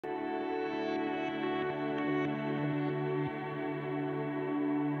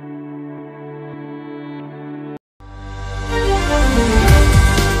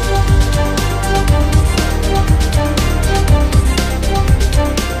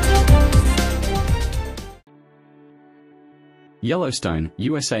Yellowstone,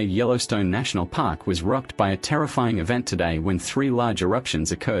 USA. Yellowstone National Park was rocked by a terrifying event today when 3 large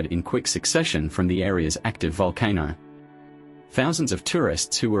eruptions occurred in quick succession from the area's active volcano. Thousands of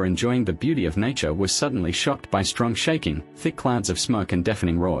tourists who were enjoying the beauty of nature were suddenly shocked by strong shaking, thick clouds of smoke and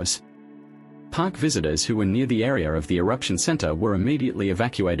deafening roars. Park visitors who were near the area of the eruption center were immediately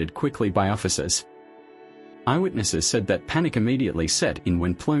evacuated quickly by officers. Eyewitnesses said that panic immediately set in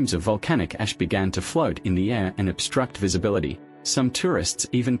when plumes of volcanic ash began to float in the air and obstruct visibility. Some tourists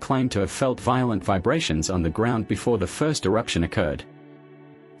even claimed to have felt violent vibrations on the ground before the first eruption occurred.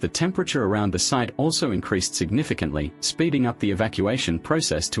 The temperature around the site also increased significantly, speeding up the evacuation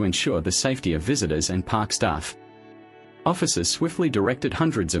process to ensure the safety of visitors and park staff. Officers swiftly directed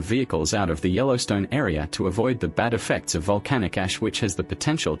hundreds of vehicles out of the Yellowstone area to avoid the bad effects of volcanic ash, which has the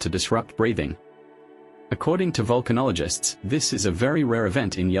potential to disrupt breathing. According to volcanologists, this is a very rare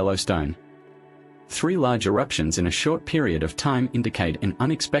event in Yellowstone. 3 large eruptions in a short period of time indicate an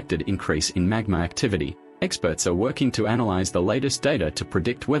unexpected increase in magma activity. Experts are working to analyze the latest data to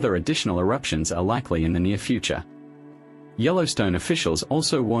predict whether additional eruptions are likely in the near future. Yellowstone officials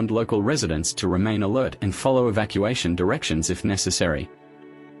also warned local residents to remain alert and follow evacuation directions if necessary.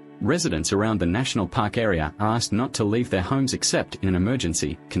 Residents around the national park area are asked not to leave their homes except in an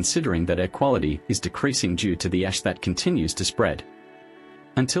emergency, considering that air quality is decreasing due to the ash that continues to spread.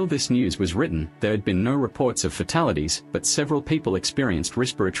 Until this news was written, there had been no reports of fatalities, but several people experienced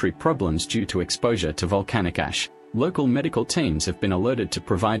respiratory problems due to exposure to volcanic ash. Local medical teams have been alerted to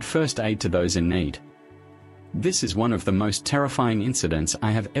provide first aid to those in need. "This is one of the most terrifying incidents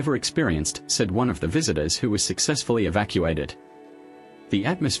I have ever experienced," said one of the visitors who was successfully evacuated. "The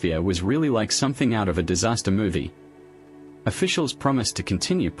atmosphere was really like something out of a disaster movie." Officials promised to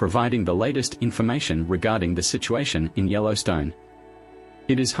continue providing the latest information regarding the situation in Yellowstone.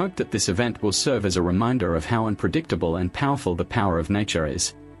 It is hoped that this event will serve as a reminder of how unpredictable and powerful the power of nature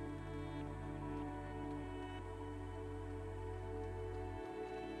is.